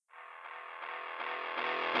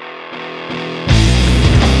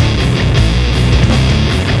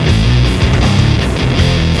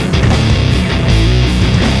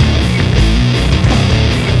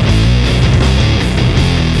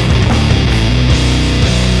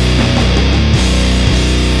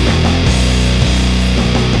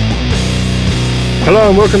Hello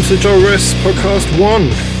and welcome to JoeRess Podcast 1,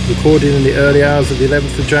 recorded in the early hours of the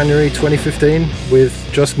 11th of January 2015 with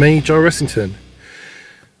just me, Joe Ressington.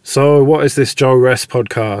 So what is this JoeRess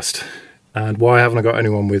Podcast and why haven't I got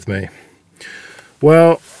anyone with me?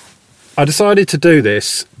 Well, I decided to do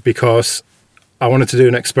this because I wanted to do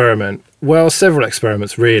an experiment. Well, several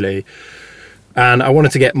experiments really. And I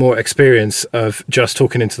wanted to get more experience of just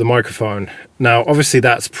talking into the microphone. Now, obviously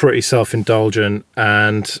that's pretty self-indulgent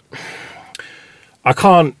and I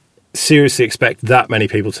can't seriously expect that many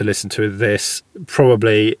people to listen to this,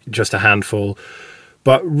 probably just a handful.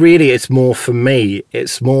 But really, it's more for me.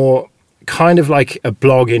 It's more kind of like a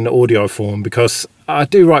blog in audio form because I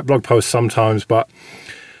do write blog posts sometimes. But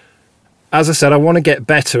as I said, I want to get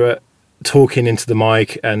better at talking into the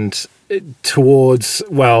mic and towards,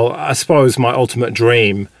 well, I suppose my ultimate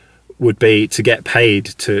dream would be to get paid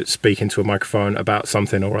to speak into a microphone about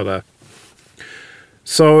something or other.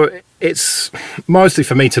 So it's mostly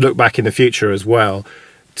for me to look back in the future as well,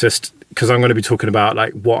 just because I'm going to be talking about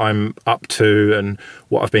like what I'm up to and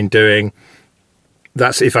what I've been doing.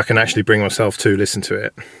 That's if I can actually bring myself to listen to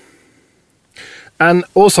it. And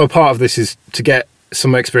also part of this is to get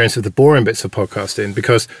some experience of the boring bits of podcasting,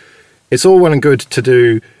 because it's all well and good to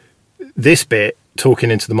do this bit, talking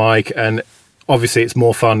into the mic, and obviously it's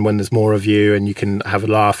more fun when there's more of you and you can have a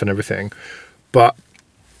laugh and everything. But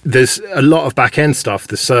there's a lot of back-end stuff,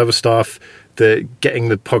 the server stuff, the getting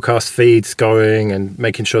the podcast feeds going and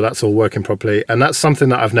making sure that's all working properly. And that's something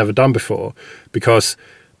that I've never done before, because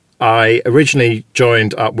I originally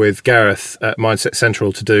joined up with Gareth at Mindset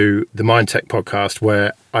Central to do the Mind Tech podcast,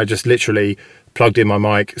 where I just literally plugged in my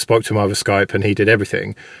mic, spoke to him over Skype, and he did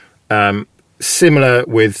everything. Similar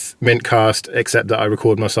with Mintcast, except that I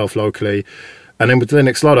record myself locally. And then with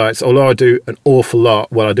Linux Luddites, although I do an awful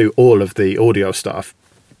lot, well, I do all of the audio stuff,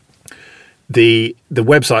 the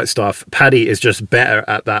website stuff, Paddy is just better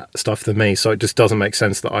at that stuff than me, so it just doesn't make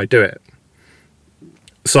sense that I do it.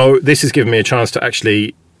 So this has given me a chance to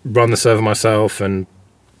actually run the server myself and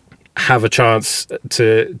have a chance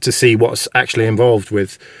to see what's actually involved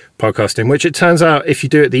with podcasting, which it turns out, if you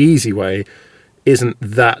do it the easy way, isn't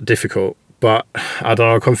that difficult. But I don't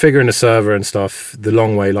know, configuring a server and stuff the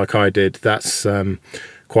long way like I did, that's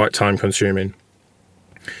quite time consuming.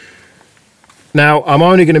 Now, I'm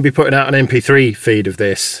only going to be putting out an MP3 feed of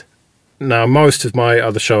this. Now, most of my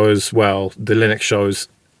other shows, well, the Linux shows,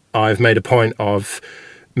 I've made a point of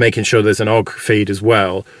making sure there's an OGG feed as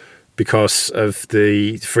well because of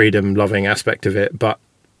the freedom-loving aspect of it. But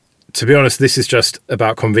to be honest, this is just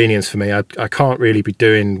about convenience for me. I can't really be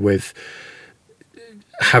doing with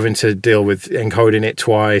having to deal with encoding it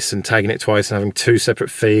twice and tagging it twice and having two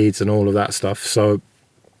separate feeds and all of that stuff. So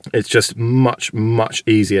it's just much, much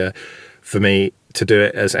easier for me to do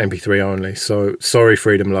it as MP3 only. So sorry,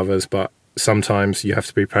 freedom lovers, but sometimes you have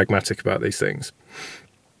to be pragmatic about these things.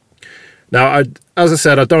 Now, as I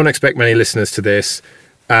said, I don't expect many listeners to this,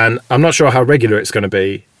 and I'm not sure how regular it's going to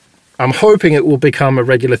be. I'm hoping it will become a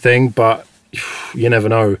regular thing, but you never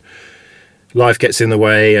know. Life gets in the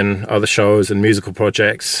way and other shows and musical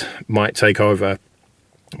projects might take over.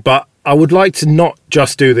 But I would like to not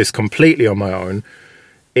just do this completely on my own.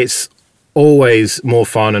 It's always more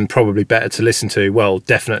fun and probably better to listen to, well,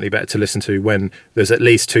 definitely better to listen to when there's at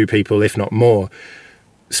least two people, if not more,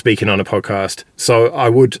 speaking on a podcast. So I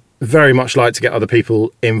would very much like to get other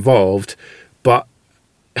people involved. But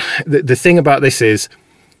the thing about this is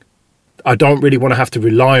I don't really want to have to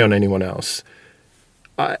rely on anyone else.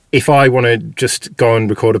 If I want to just go and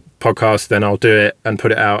record a podcast, then I'll do it and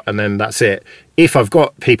put it out, and then that's it. If I've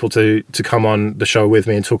got people to come on the show with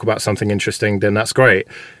me and talk about something interesting, then that's great,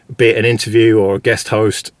 be it an interview or a guest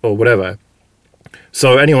host or whatever.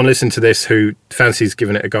 So anyone listening to this who fancies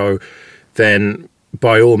giving it a go, then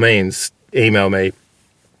by all means, email me,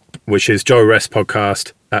 which is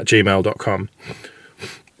JoeRessPodcast@gmail.com.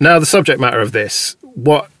 Now, the subject matter of this,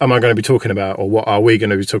 what am I going to be talking about, or what are we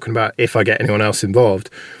going to be talking about if I get anyone else involved?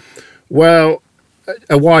 Well,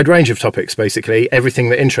 a wide range of topics, basically, everything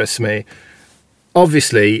that interests me.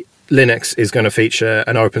 Obviously, Linux is going to feature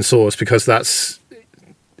an open source because that's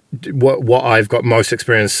what I've got most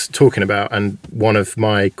experience talking about and one of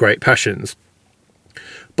my great passions.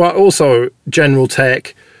 But also general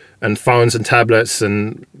tech and phones and tablets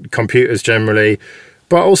and computers generally,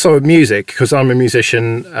 but also music, because I'm a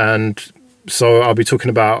musician, and so I'll be talking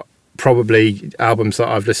about probably albums that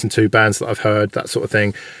I've listened to, bands that I've heard, that sort of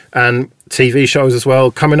thing. And TV shows as well.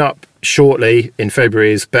 Coming up shortly in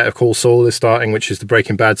February is Better Call Saul is starting, which is the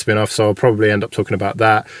Breaking Bad spin-off. So I'll probably end up talking about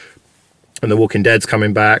that. And The Walking Dead's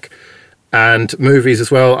coming back. And movies as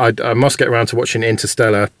well. I must get around to watching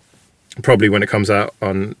Interstellar. probably when it comes out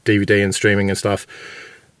on DVD and streaming and stuff.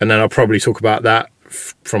 And then I'll probably talk about that.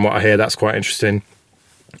 From what I hear, that's quite interesting.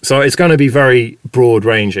 So it's going to be very broad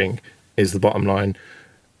ranging is the bottom line.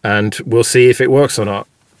 And we'll see if it works or not.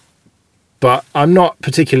 But I'm not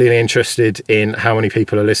particularly interested in how many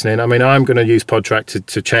people are listening. I mean, I'm going to use Podtrac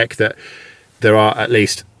to check that there are at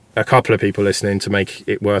least a couple of people listening to make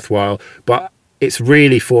it worthwhile. But it's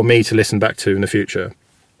really for me to listen back to in the future.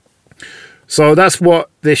 So that's what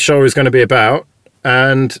this show is going to be about.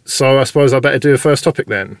 And so I suppose I better do a first topic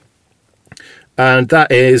then. And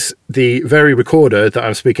that is the very recorder that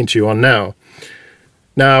I'm speaking to you on now.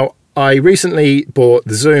 Now, I recently bought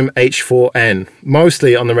the Zoom H4n,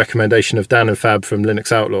 mostly on the recommendation of Dan and Fab from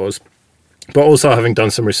Linux Outlaws, but also having done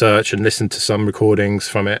some research and listened to some recordings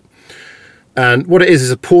from it. And what it is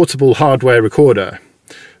a portable hardware recorder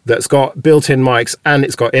that's got built-in mics and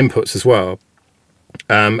it's got inputs as well.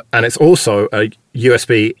 And it's also a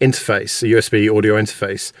USB interface, a USB audio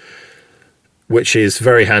interface, which is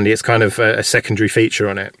very handy. It's kind of a secondary feature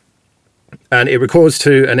on it. And it records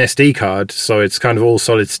to an SD card, so it's kind of all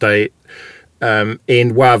solid state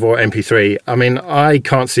in WAV or MP3. I mean, I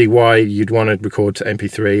can't see why you'd want to record to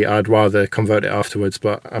MP3. I'd rather convert it afterwards,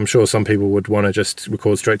 but I'm sure some people would want to just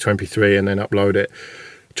record straight to MP3 and then upload it.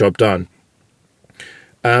 Job done.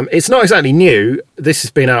 It's not exactly new. This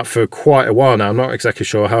has been out for quite a while now. I'm not exactly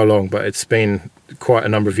sure how long, but it's been quite a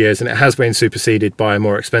number of years, and it has been superseded by a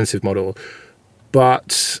more expensive model.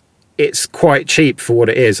 But it's quite cheap for what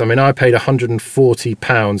it is. I mean, I paid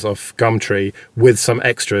 £140 off Gumtree with some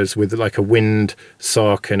extras, with like a wind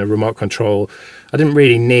sock and a remote control. I didn't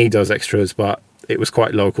really need those extras, but it was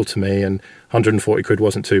quite local to me, and 140 quid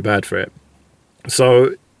wasn't too bad for it.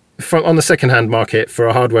 So on the second-hand market for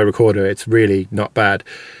a hardware recorder, it's really not bad.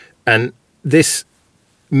 And this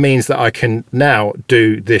means that I can now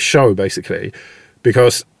do this show, basically,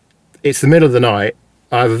 because it's the middle of the night.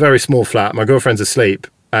 I have a very small flat. My girlfriend's asleep,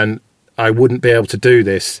 and I wouldn't be able to do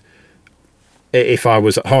this if I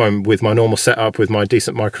was at home with my normal setup, with my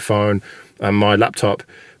decent microphone and my laptop,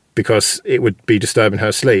 because it would be disturbing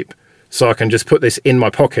her sleep. So I can just put this in my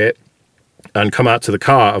pocket and come out to the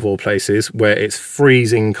car, of all places, where it's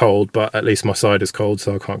freezing cold, but at least my side is cold,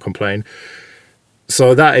 so I can't complain.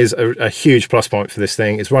 So that is a huge plus point for this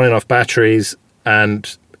thing. It's running off batteries,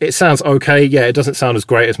 and it sounds okay. Yeah, it doesn't sound as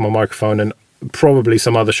great as my microphone, and probably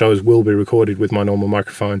some other shows will be recorded with my normal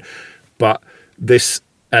microphone, but this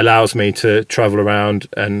allows me to travel around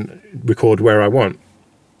and record where I want.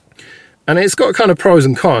 And it's got kind of pros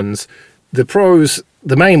and cons. The pros,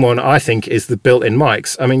 the main one, I think, is the built-in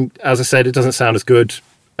mics. I mean, as I said, it doesn't sound as good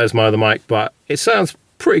as my other mic, but it sounds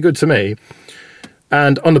pretty good to me.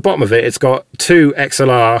 And on the bottom of it, it's got two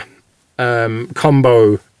XLR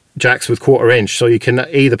combo jacks with 1/4 inch, so you can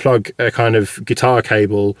either plug a kind of guitar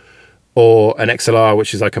cable or an XLR,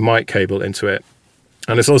 which is like a mic cable, into it.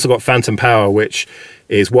 And it's also got phantom power, which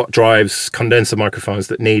is what drives condenser microphones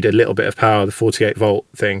that need a little bit of power, the 48 volt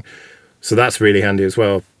thing. So that's really handy as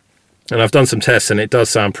well. And I've done some tests, and it does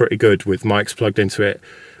sound pretty good with mics plugged into it.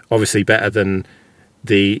 Obviously better than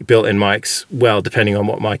the built-in mics, well, depending on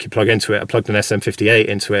what mic you plug into it. I plugged an SM58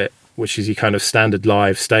 into it, which is your kind of standard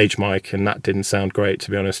live stage mic, and that didn't sound great,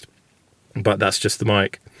 to be honest. But that's just the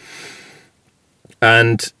mic.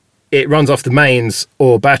 And it runs off the mains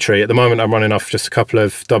or battery. At the moment, I'm running off just a couple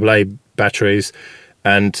of AA batteries,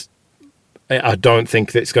 and I don't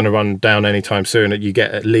think that it's going to run down anytime soon. You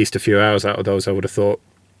get at least a few hours out of those, I would have thought.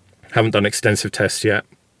 Haven't done extensive tests yet.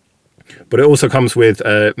 But it also comes with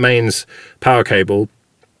a mains power cable,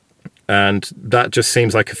 and that just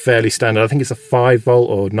seems like a fairly standard. I think it's a 5 volt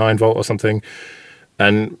or 9 volt or something,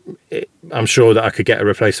 and I'm sure that I could get a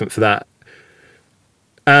replacement for that.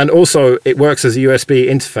 And also, it works as a USB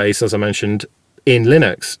interface, as I mentioned, in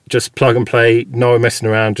Linux. Just plug and play, no messing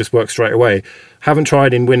around, just works straight away. Haven't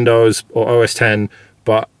tried in Windows or OS X,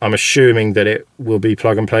 but I'm assuming that it will be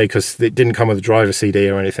plug and play because it didn't come with a driver CD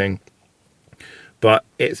or anything. But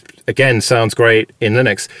it, again, sounds great in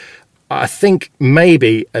Linux. I think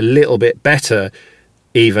maybe a little bit better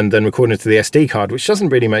even than recording it to the SD card, which doesn't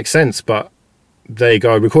really make sense, but there you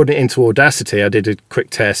go. Recording it into Audacity, I did a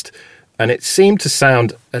quick test, and it seemed to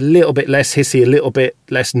sound a little bit less hissy, a little bit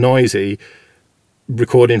less noisy,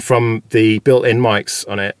 recording from the built-in mics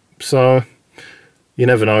on it. So you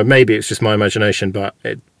never know. Maybe it's just my imagination, but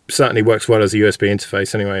it certainly works well as a USB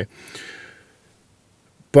interface anyway.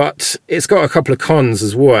 But it's got a couple of cons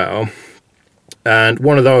as well. And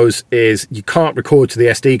one of those is you can't record to the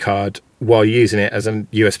SD card while using it as a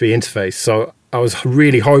USB interface. So I was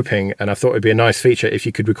really hoping, and I thought it'd be a nice feature if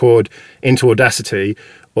you could record into Audacity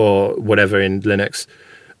or whatever in Linux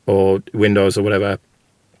or Windows or whatever,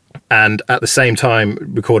 and at the same time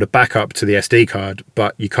record a backup to the SD card,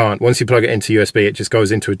 but you can't. Once you plug it into USB, it just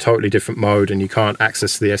goes into a totally different mode and you can't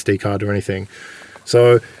access the SD card or anything.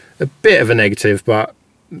 So a bit of a negative, but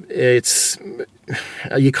you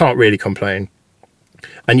can't really complain.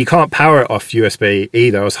 And you can't power it off USB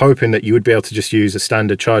either. I was hoping that you would be able to just use a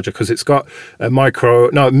standard charger, because it's got a mini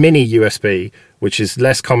USB, which is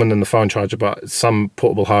less common than the phone charger, but some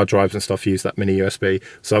portable hard drives and stuff use that mini USB.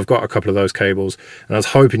 So I've got a couple of those cables, and I was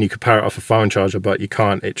hoping you could power it off a phone charger, but you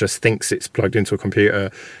can't. It just thinks it's plugged into a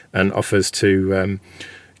computer and offers to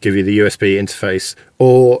give you the USB interface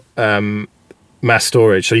or mass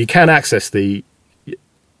storage. So you can access the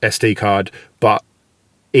SD card, but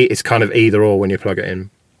it's kind of either or when you plug it in.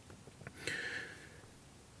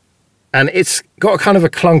 And it's got kind of a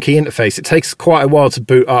clunky interface. It takes quite a while to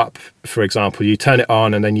boot up, for example. You turn it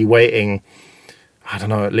on and then you're waiting, I don't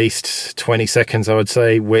know, at least 20 seconds, I would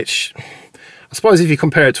say, which I suppose if you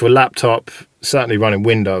compare it to a laptop, certainly running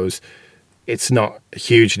Windows, it's not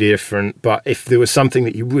hugely different. But if there was something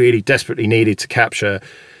that you really desperately needed to capture,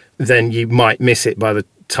 then you might miss it by the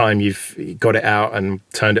time you've got it out and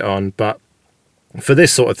turned it on. But for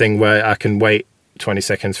this sort of thing where I can wait 20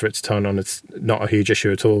 seconds for it to turn on, it's not a huge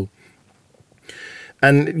issue at all.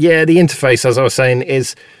 And yeah, the interface, as I was saying,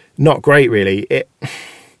 is not great, really.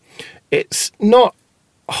 It's not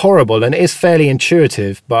horrible and it is fairly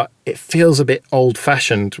intuitive, but it feels a bit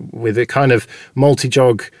old-fashioned with a kind of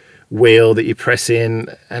multi-jog wheel that you press in,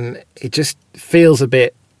 and it just feels a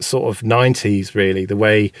bit sort of 90s, really, the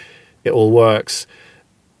way it all works.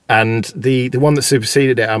 And the one that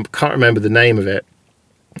superseded it, I can't remember the name of it,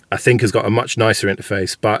 I think has got a much nicer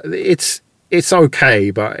interface, but it's okay,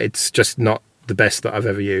 but it's just not the best that I've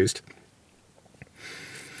ever used.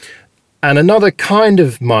 And another kind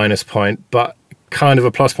of minus point, but kind of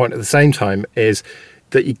a plus point at the same time, is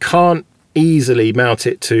that you can't easily mount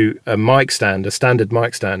it to a mic stand, a standard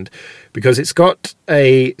mic stand, because it's got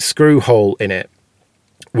a screw hole in it,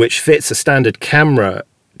 which fits a standard camera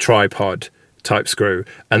tripod type screw.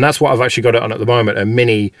 And that's what I've actually got it on at the moment, a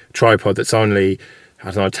mini tripod that's only,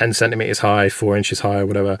 I don't know, 10 centimeters high, 4 inches high or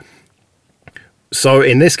whatever. So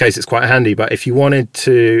in this case, it's quite handy. But if you wanted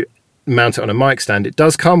to mount it on a mic stand, it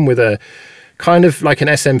does come with a kind of like an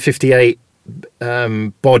SM58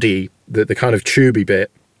 body, the kind of tubey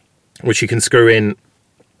bit, which you can screw in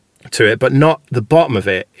to it, but not the bottom of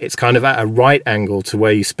it. It's kind of at a right angle to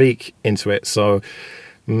where you speak into it. So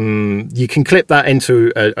you can clip that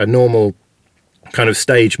into a normal kind of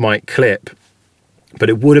stage mic clip, but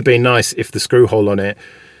it would have been nice if the screw hole on it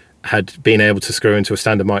had been able to screw into a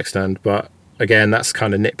standard mic stand. But again, that's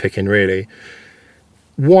kind of nitpicking, really.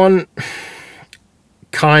 One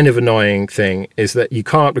kind of annoying thing is that you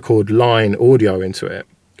can't record line audio into it,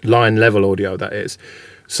 line level audio, that is.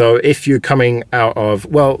 So if you're coming out of,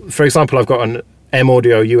 well, for example, I've got an M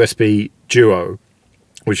Audio USB Duo,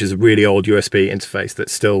 which is a really old USB interface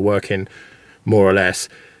that's still working more or less.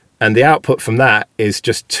 And the output from that is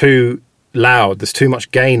just too loud. There's too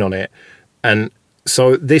much gain on it. And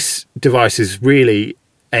so this device is really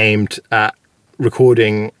aimed at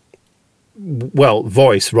recording, well,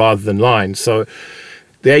 voice rather than line. So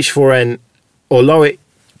the H4n, although it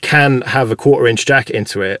can have a 1/4-inch jack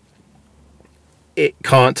into it, it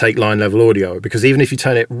can't take line level audio, because even if you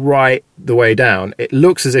turn it right the way down, it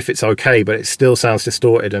looks as if it's okay, but it still sounds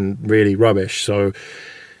distorted and really rubbish. So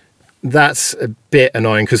that's a bit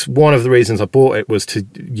annoying, because one of the reasons I bought it was to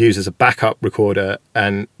use as a backup recorder,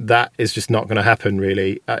 and that is just not going to happen,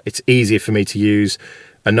 really. It's easier for me to use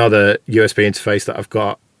another USB interface that I've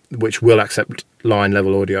got, which will accept line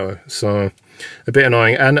level audio. So a bit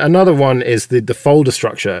annoying. And another one is the folder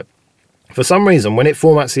structure. For some reason, when it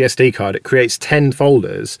formats the SD card, it creates 10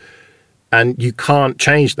 folders, and you can't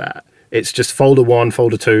change that. It's just folder 1,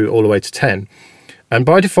 folder 2, all the way to 10. And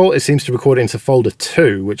by default, it seems to record into folder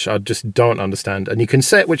 2, which I just don't understand. And you can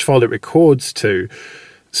set which folder it records to.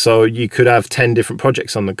 So you could have 10 different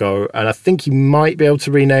projects on the go. And I think you might be able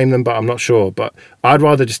to rename them, but I'm not sure. But I'd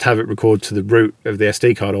rather just have it record to the root of the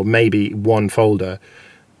SD card, or maybe one folder.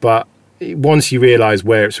 But once you realize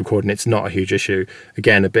where it's recording, it's not a huge issue.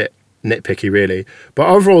 Again, a bit nitpicky, really. But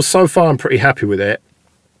overall, so far, I'm pretty happy with it.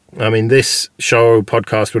 I mean, this show,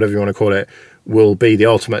 podcast, whatever you want to call it, will be the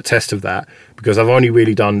ultimate test of that, because I've only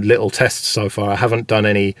really done little tests so far. I haven't done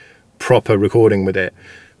any proper recording with it.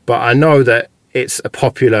 But I know that it's a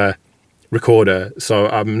popular recorder, so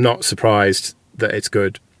I'm not surprised that it's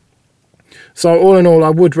good. So all in all, I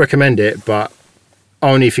would recommend it, but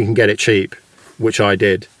only if you can get it cheap, which I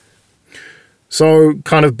did. So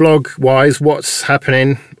kind of blog-wise, what's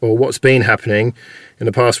happening, or what's been happening in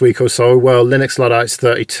the past week or so? Well, Linux Luddites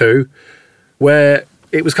 32, where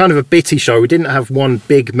it was kind of a bitty show. We didn't have one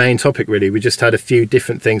big main topic, really. We just had a few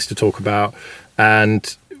different things to talk about,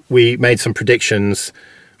 and we made some predictions,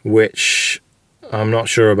 which I'm not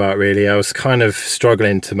sure about, really. I was kind of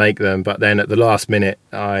struggling to make them, but then at the last minute,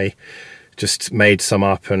 I just made some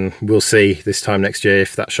up, and we'll see this time next year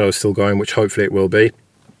if that show is still going, which hopefully it will be.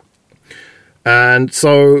 And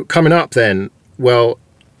so coming up then, well,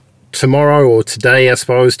 tomorrow or today, I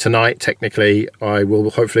suppose, tonight, technically, I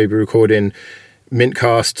will hopefully be recording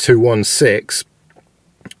Mintcast 216,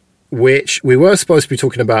 which we were supposed to be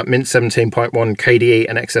talking about Mint 17.1 KDE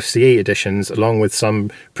and XFCE editions, along with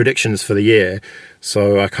some predictions for the year.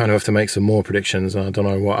 So I kind of have to make some more predictions. I don't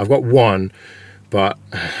know what. I've got one, but,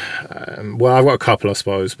 I've got a couple, I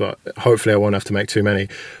suppose, but hopefully I won't have to make too many.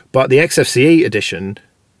 But the XFCE edition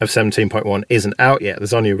of 17.1 isn't out yet.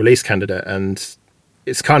 There's only a release candidate, and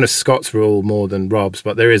it's kind of Scott's rule more than Rob's,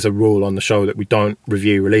 but there is a rule on the show that we don't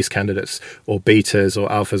review release candidates or betas or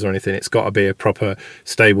alphas or anything. It's got to be a proper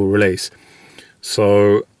stable release.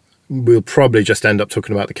 So we'll probably just end up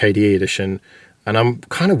talking about the KDE edition, and I'm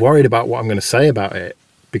kind of worried about what I'm going to say about it,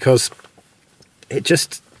 because it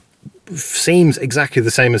just seems exactly the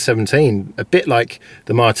same as 17, a bit like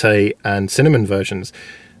the Mate and Cinnamon versions.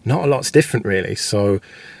 Not a lot's different, really, so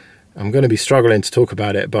I'm going to be struggling to talk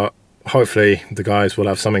about it, but hopefully the guys will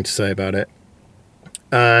have something to say about it.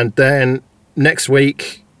 And then next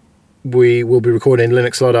week we will be recording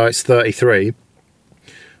Linux Luddites 33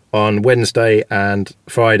 on Wednesday and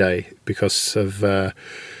Friday because of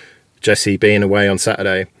Jesse being away on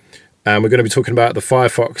Saturday. And we're going to be talking about the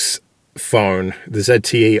Firefox phone, the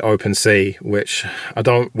ZTE OpenC, which I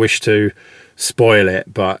don't wish to spoil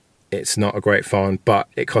it, but it's not a great phone, but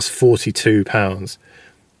it costs £42,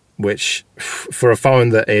 which for a phone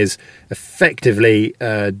that is effectively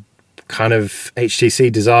kind of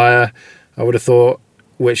HTC Desire, I would have thought,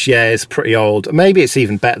 which, yeah, is pretty old. Maybe it's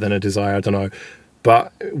even better than a Desire, I don't know.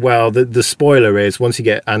 But, well, the spoiler is once you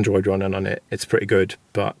get Android running on it, it's pretty good.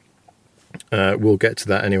 But we'll get to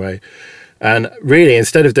that anyway. And really,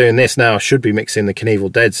 instead of doing this now, I should be mixing the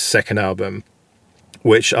Knievel Dead's second album,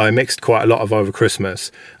 which I mixed quite a lot of over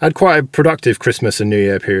Christmas. I had quite a productive Christmas and New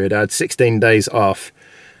Year period. I had 16 days off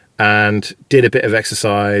and did a bit of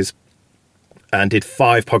exercise and did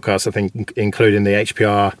 5 podcasts, I think, including the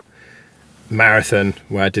HPR marathon,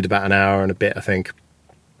 where I did about an hour and a bit, I think.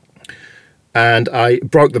 And I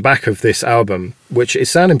broke the back of this album, which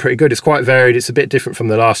is sounding pretty good. It's quite varied. It's a bit different from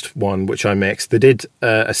the last one, which I mixed. They did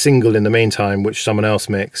a single in the meantime, which someone else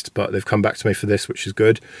mixed, but they've come back to me for this, which is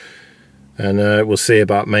good. And we'll see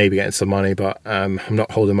about maybe getting some money, but I'm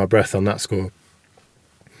not holding my breath on that score.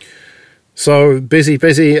 So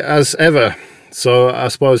busy as ever. So I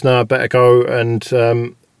suppose now I better go and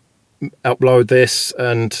upload this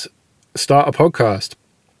and start a podcast.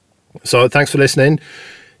 So thanks for listening.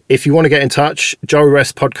 If you want to get in touch,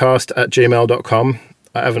 JoeRess Podcast at gmail.com.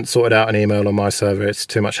 I haven't sorted out an email on my server. It's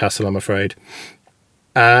too much hassle, I'm afraid.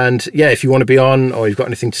 And yeah, if you want to be on or you've got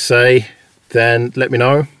anything to say, then let me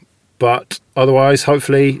know. But otherwise,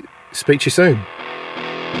 hopefully, speak to you soon.